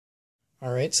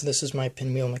Alright, so this is my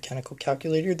pinwheel mechanical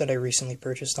calculator that I recently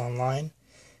purchased online.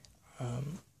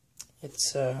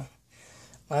 It's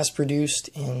last produced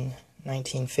in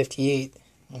 1958,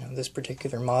 this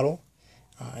particular model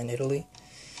in Italy.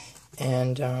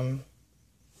 And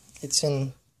it's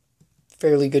in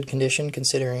fairly good condition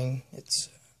considering it's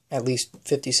at least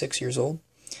 56 years old.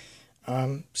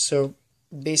 So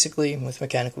basically with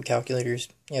mechanical calculators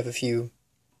you have a few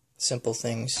simple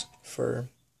things for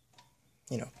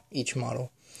each model,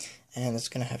 and it's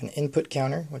going to have an input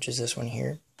counter, which is this one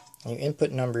here, and you input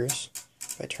numbers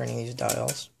by turning these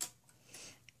dials,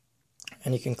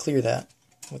 and you can clear that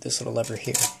with this little lever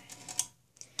here.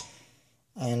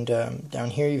 And down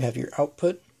here you have your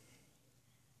output,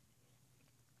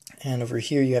 and over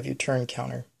here you have your turn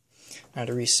counter. Now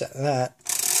to reset that,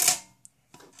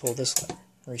 pull this lever.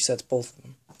 It resets both of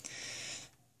them.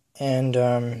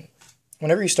 And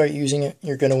whenever you start using it,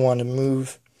 you're going to want to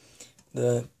move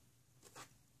the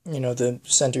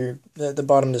center, the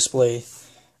bottom display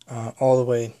all the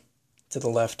way to the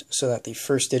left so that the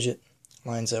first digit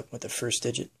lines up with the first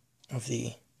digit of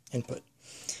the input.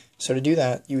 So to do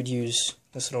that, you would use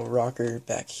this little rocker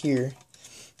back here,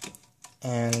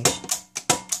 and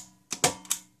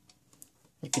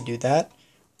you could do that,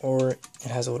 or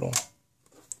it has a little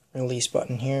release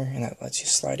button here, and that lets you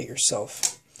slide it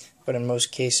yourself. But in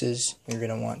most cases, you're going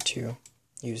to want to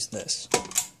use this,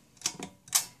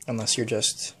 unless you're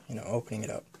just opening it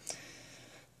up.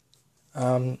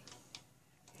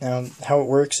 Now how it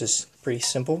works is pretty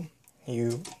simple.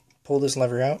 You pull this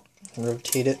lever out and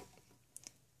rotate it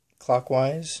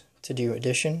clockwise to do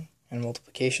addition and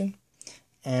multiplication,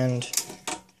 and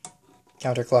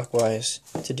counterclockwise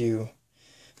to do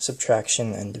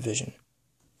subtraction and division.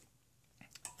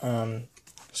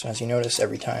 So as you notice,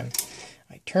 every time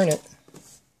I turn it,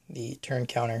 the turn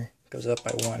counter goes up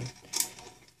by 1.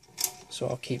 So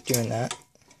I'll keep doing that,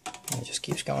 and it just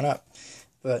keeps going up.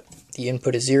 But the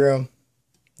input is 0,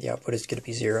 the output is going to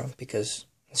be 0, because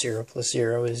 0 plus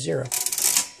 0 is 0.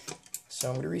 So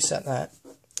I'm going to reset that,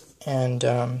 and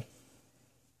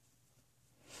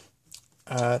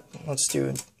let's do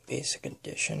a basic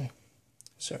addition.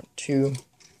 So 2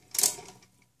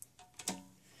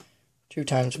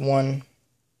 times 1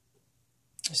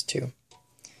 is 2,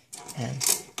 and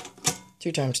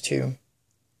 2 times 2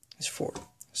 is 4.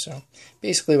 So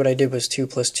basically what I did was 2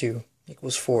 plus 2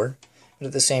 equals 4, but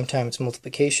at the same time it's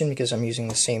multiplication because I'm using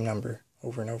the same number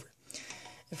over and over.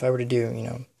 If I were to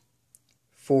do,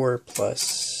 4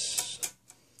 plus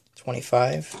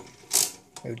 25,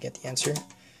 we would get the answer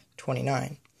 29.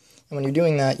 And when you're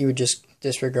doing that, you would just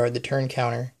disregard the turn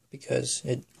counter because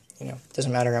it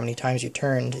doesn't matter how many times you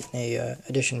turned in a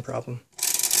addition problem.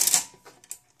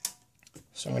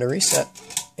 So I'm going to reset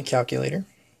the calculator,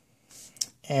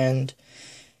 and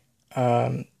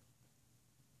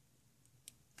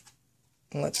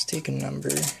let's take a number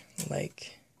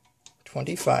like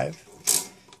 25,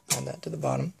 add that to the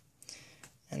bottom,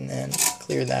 and then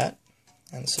clear that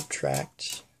and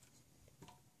subtract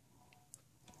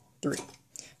 3.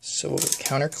 So we'll go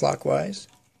counterclockwise,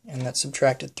 and that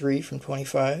subtracted 3 from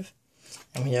 25,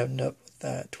 and we end up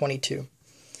with 22.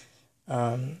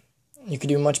 You could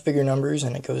do much bigger numbers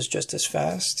and it goes just as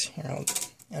fast. Here, I'll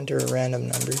enter a random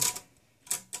number.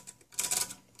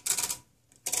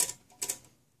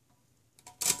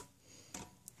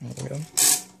 There we go.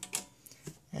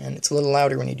 And it's a little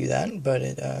louder when you do that, but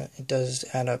it does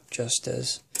add up just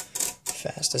as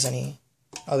fast as any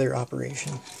other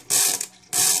operation.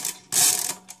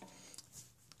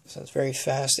 So it's very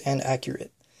fast and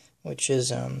accurate, which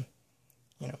is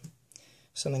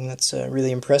something that's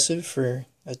really impressive for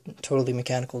a totally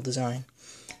mechanical design.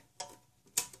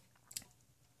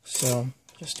 So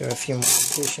just do a few more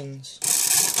additions.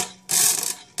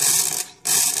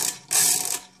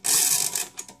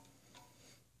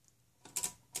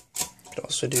 Could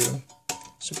also do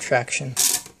subtraction.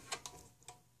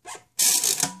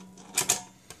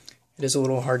 It is a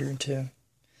little harder to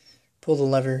pull the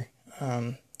lever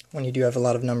when you do have a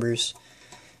lot of numbers,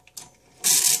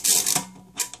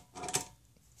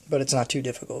 but it's not too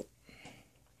difficult.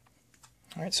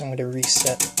 Alright, so I'm going to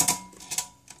reset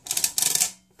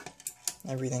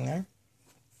everything there.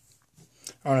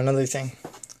 Oh, and another thing,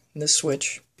 this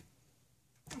switch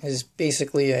is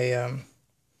basically a,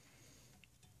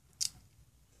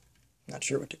 not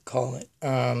sure what to call it.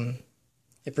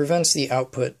 It prevents the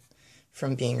output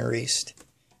from being erased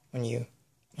when you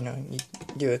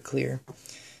do a clear.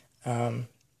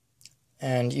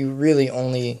 And you really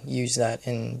only use that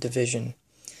in division.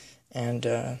 And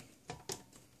to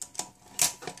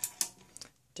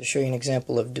show you an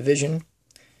example of division,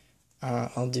 I'm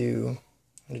going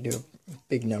to do a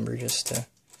big number just to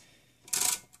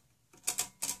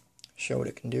show what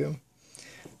it can do.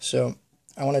 So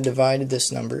I want to divide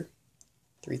this number,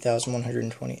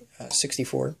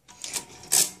 3,164.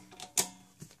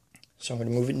 So I'm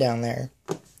going to move it down there,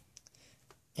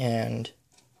 and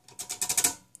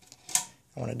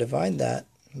I want to divide that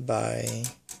by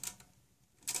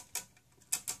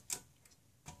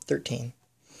 13.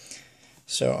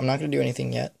 So I'm not going to do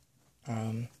anything yet.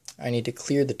 I need to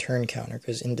clear the turn counter,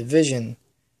 because in division,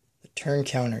 the turn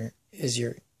counter is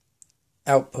your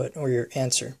output or your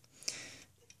answer.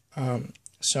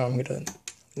 So I'm going to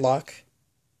lock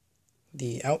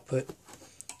the output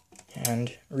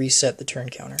and reset the turn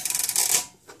counter.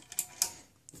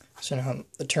 So now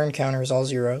the turn counter is all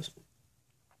zeros,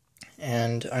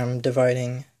 and I'm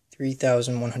dividing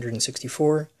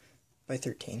 3,164 by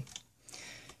 13.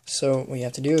 So what you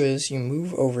have to do is you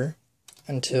move over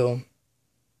until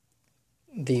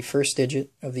the first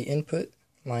digit of the input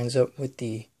lines up with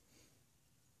the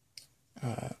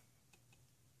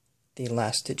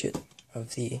last digit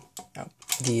of the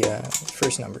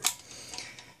first number,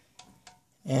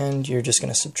 and you're just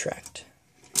going to subtract.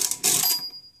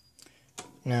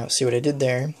 Now, see what I did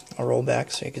there? I'll roll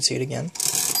back so you can see it again.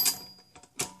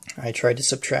 I tried to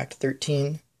subtract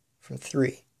 13 from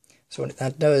 3. So what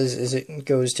that does is it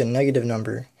goes to a negative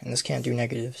number, and this can't do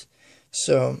negatives.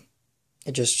 So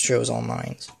it just shows all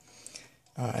nines,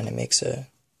 and it makes a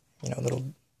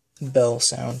little bell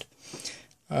sound.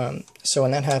 So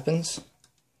when that happens,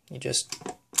 you just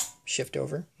shift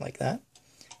over like that,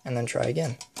 and then try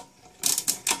again.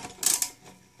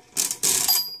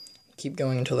 Keep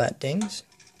going until that dings,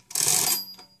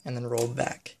 and then roll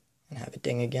back and have it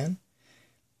ding again.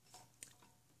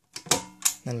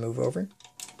 Then move over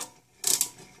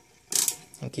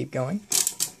and keep going.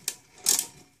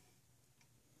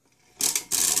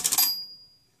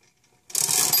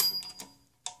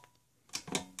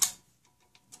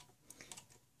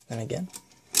 Then again.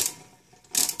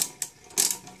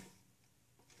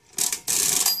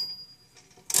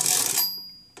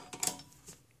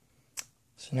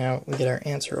 So now we get our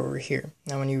answer over here.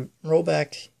 Now when you roll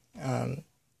back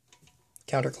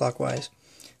counterclockwise,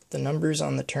 the numbers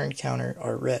on the turn counter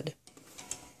are red.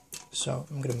 So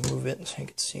I'm going to move it so you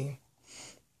can see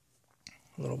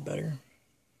a little better.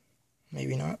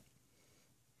 Maybe not.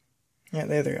 Yeah,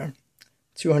 there they are.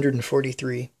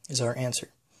 243 is our answer.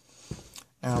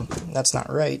 Now, that's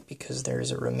not right because there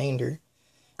is a remainder,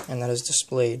 and that is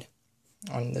displayed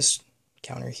on this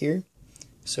counter here.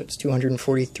 So it's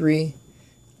 243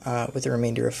 with a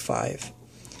remainder of 5.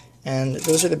 And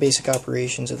those are the basic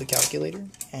operations of the calculator,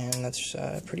 and that's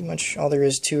pretty much all there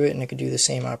is to it, and it could do the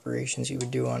same operations you would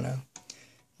do on a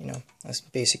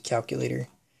basic calculator.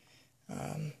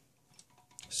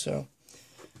 So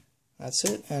that's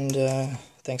it, and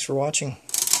thanks for watching.